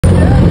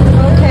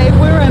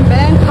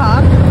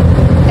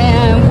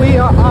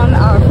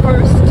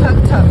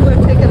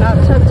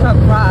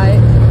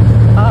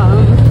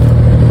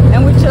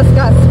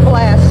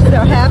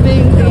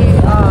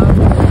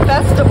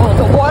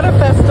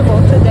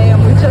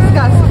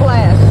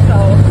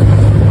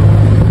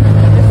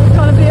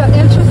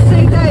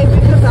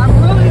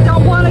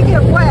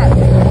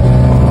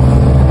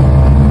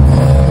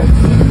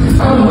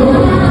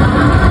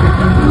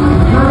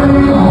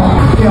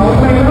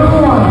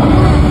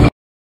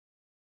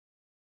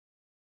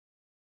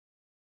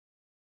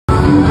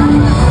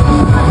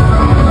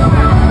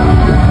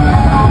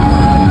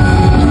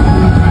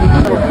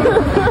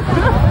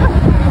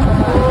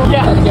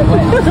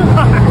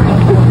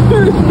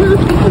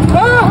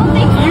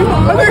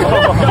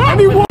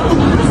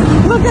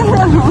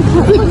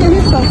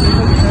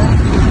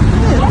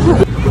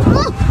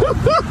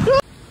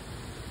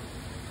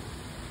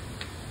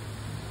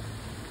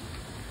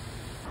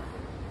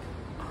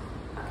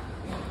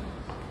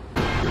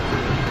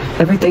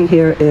Everything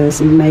here is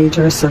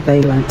major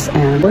surveillance,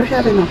 and we're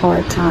having a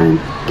hard time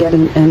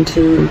getting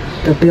into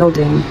the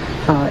building.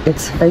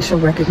 It's facial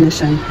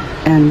recognition,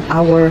 and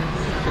our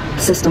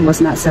system was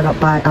not set up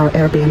by our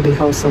Airbnb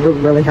host, so we're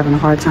really having a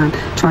hard time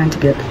trying to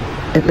get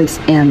at least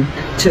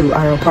into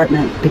our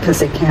apartment because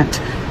they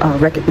can't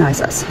recognize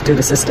us through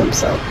the system.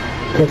 So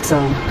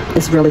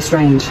it's really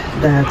strange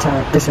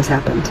that this has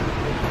happened.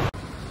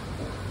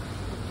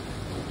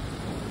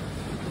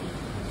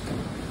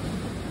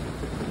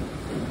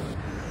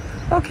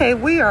 Okay,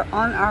 we are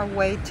on our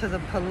way to the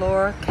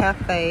Palor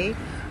Cafe,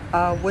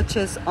 which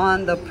is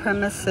on the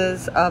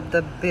premises of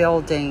the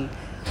building.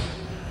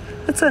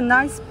 It's a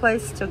nice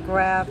place to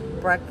grab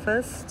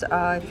breakfast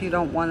if you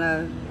don't want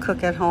to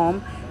cook at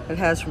home. It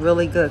has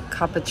really good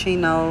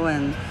cappuccino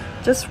and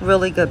just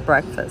really good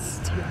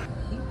breakfast.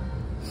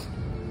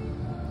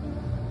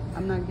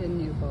 I'm not getting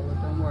you, Bola,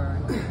 don't worry.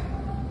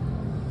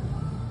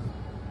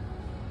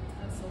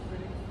 That's so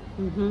pretty.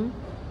 Mm-hmm.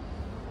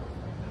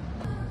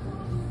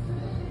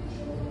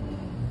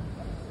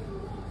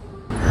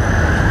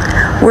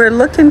 We're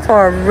looking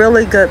for a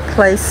really good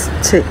place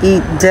to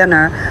eat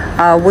dinner.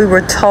 We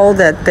were told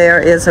that there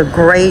is a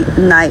great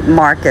night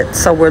market,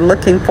 so we're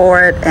looking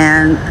for it,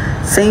 and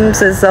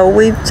seems as though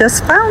we've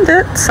just found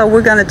it. So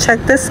we're going to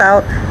check this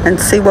out and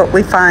see what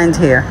we find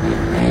here.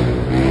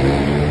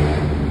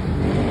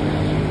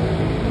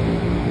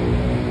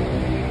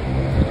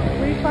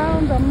 We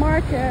found the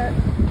market.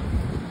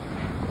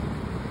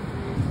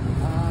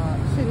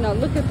 See, no,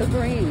 look at the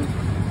green.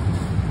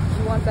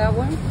 You want that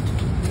one?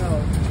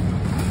 No.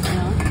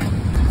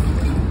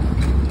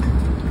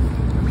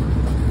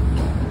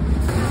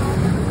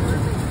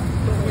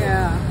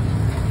 Yeah.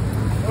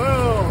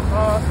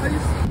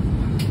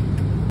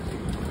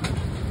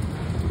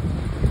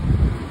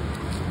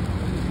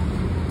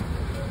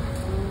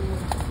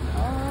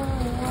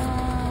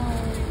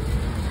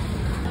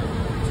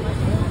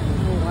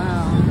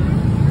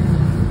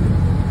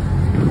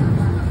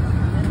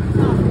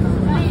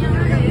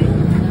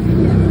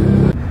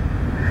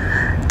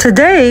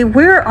 Today,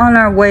 we're on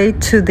our way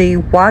to the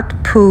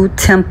Wat Pho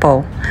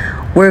Temple.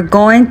 We're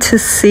going to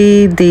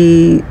see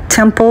the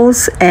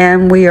temples,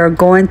 and we are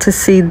going to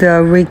see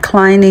the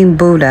reclining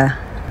Buddha.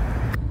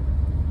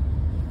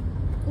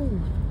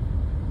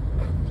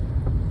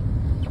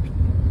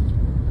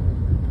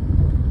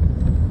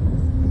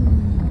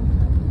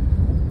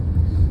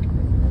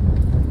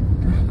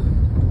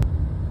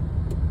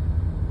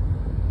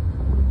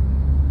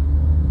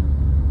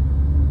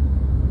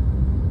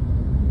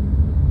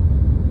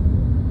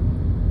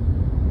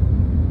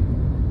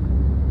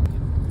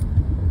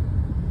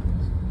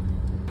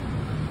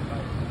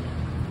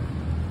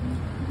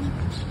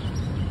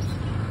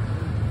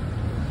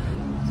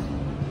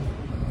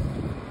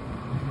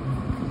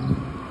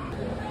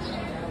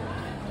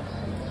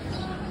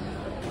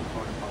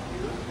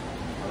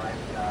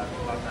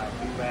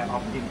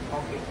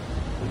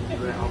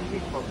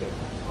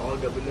 All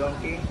the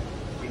belongings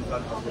in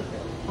front of the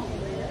temple.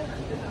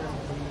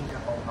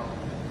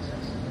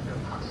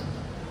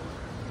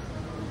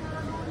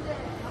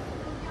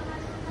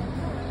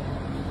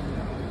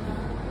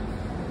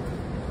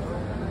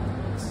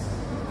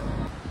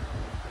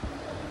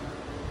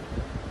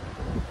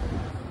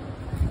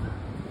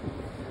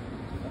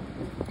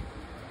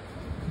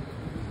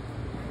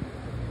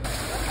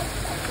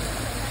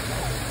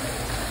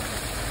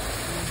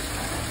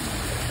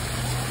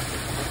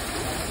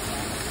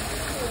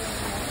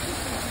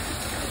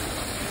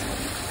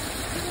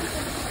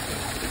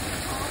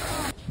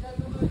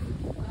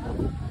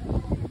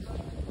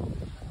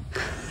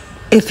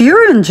 If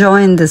you're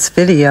enjoying this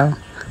video,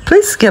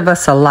 please give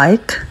us a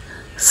like,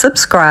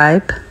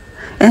 subscribe,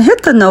 and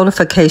hit the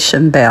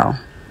notification bell.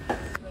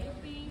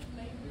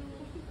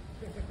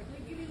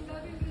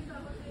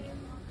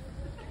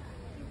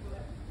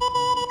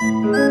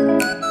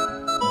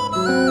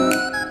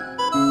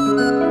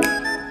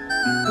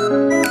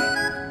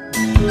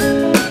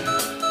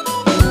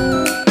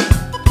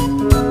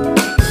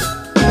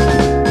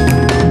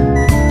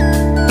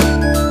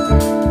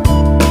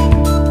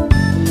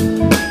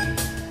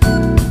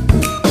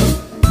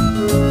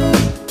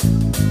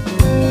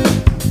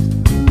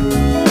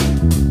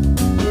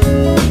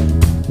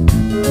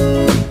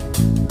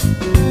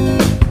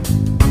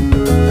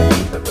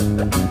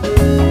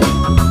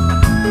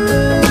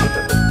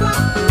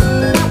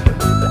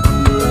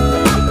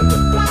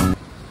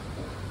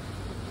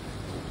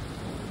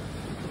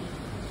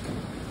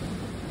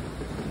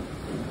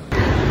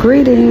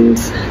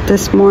 Greetings.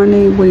 This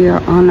morning we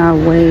are on our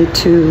way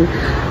to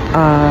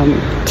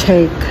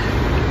take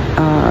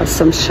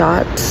some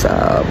shots.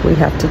 We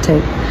have to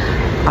take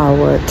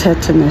our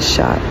tetanus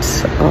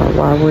shots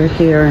while we're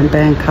here in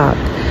Bangkok.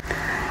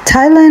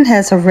 Thailand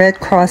has a Red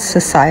Cross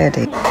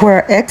Society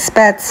where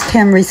expats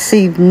can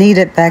receive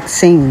needed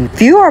vaccines.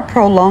 If you are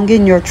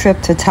prolonging your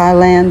trip to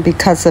Thailand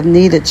because of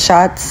needed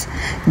shots,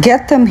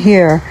 get them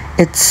here.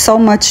 It's so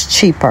much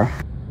cheaper.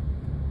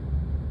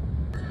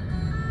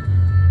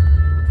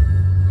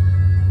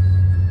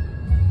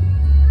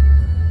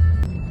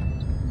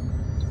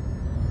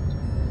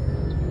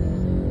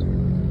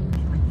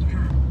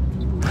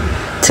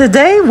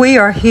 Today we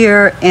are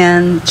here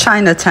in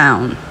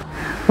Chinatown.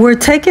 We're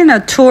taking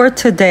a tour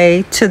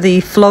today to the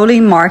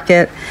floating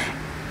market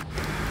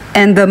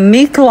and the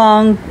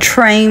Maeklong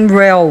train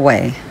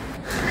railway.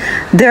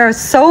 There are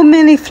so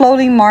many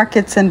floating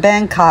markets in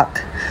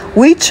Bangkok.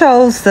 We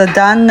chose the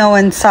Dan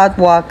Noen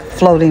Satwak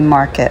floating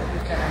market.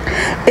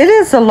 It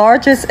is the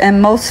largest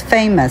and most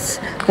famous,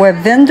 where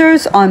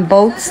vendors on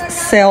boats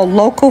sell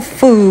local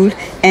food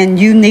and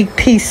unique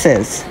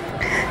pieces.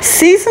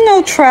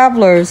 Seasonal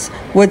travelers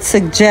would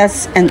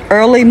suggest an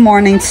early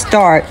morning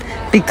start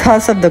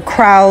because of the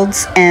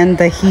crowds and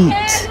the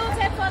heat.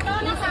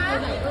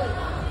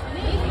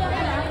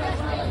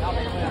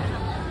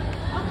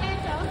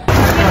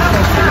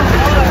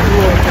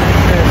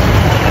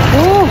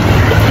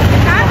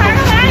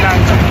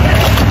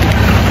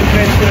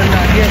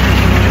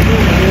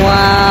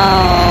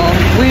 Wow,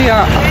 we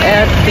are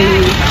at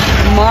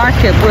the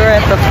market. We're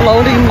at the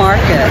floating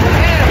market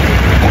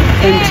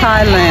in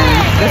Thailand.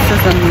 This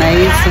is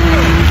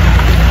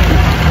amazing.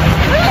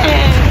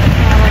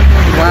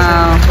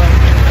 Wow.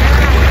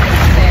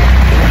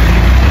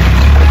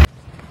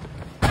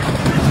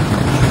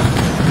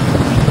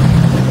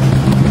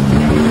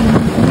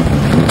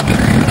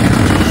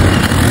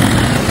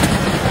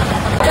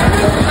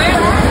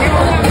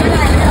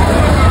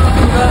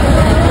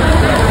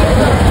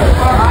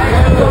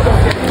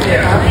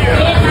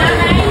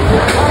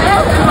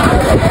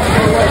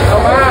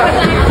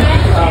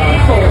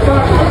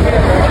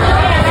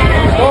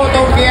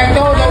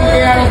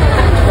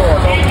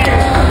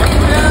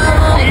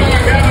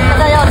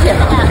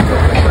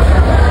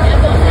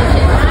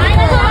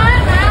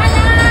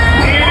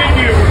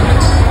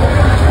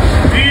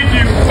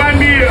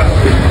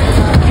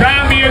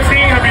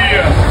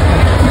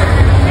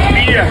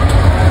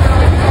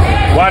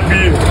 Wat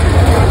Pho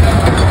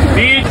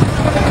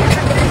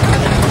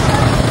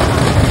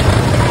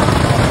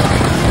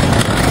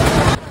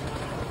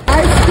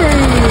Ice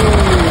cream.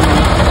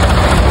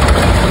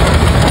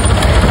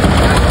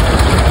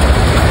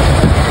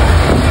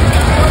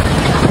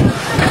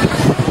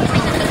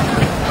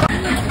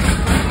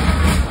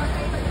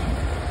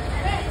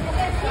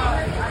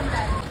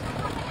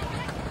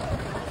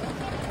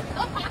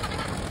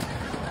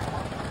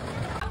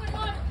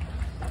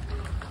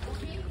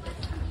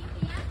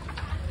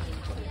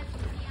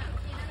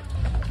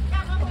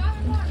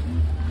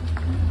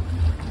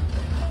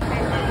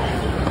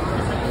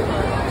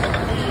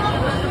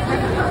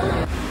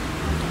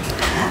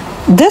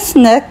 This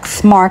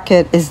next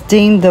market is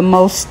deemed the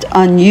most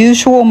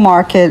unusual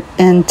market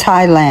in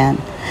Thailand,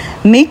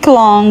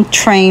 Maeklong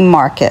Train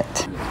Market.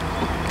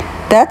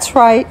 That's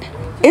right,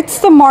 it's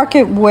the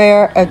market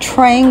where a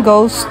train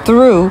goes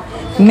through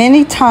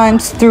many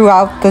times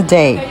throughout the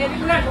day,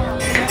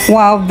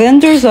 while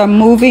vendors are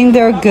moving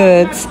their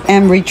goods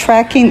and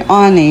retracting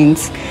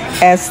awnings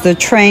as the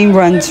train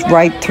runs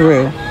right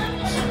through.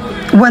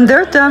 When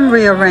they're done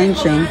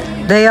rearranging,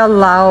 they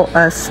allow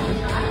us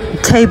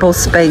table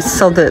space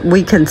so that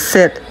we can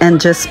sit and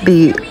just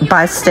be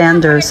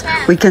bystanders.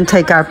 We can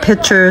take our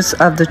pictures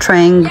of the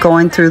train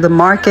going through the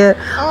market,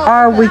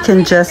 or we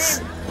can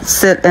just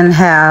sit and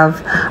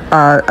have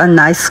a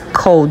nice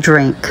cold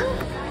drink.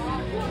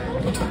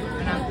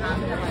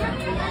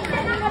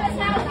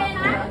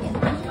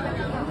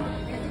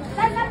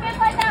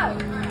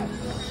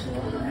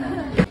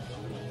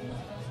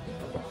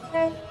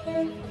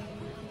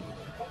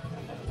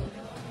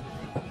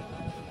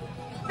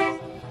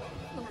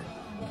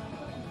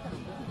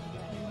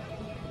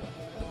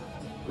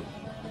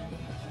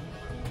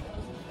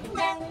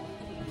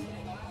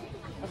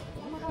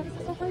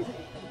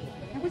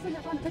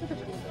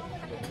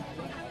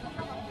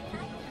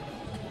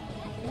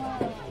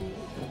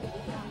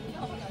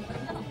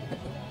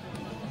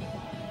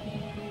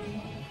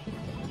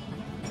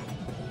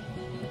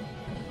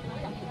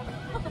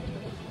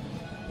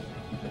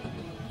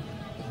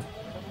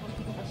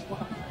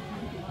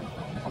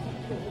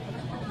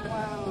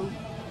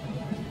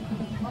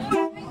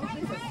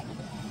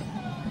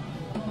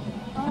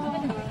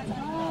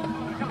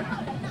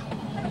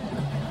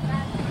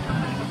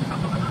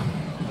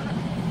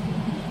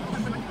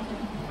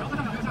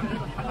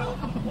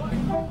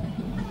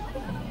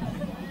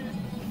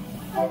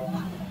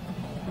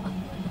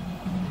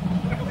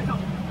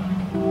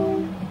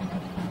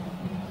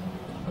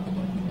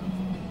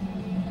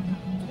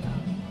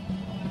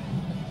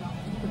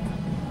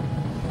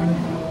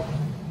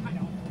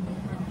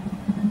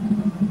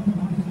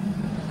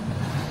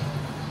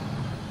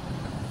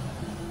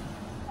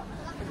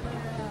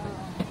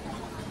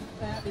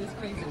 That is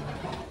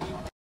crazy.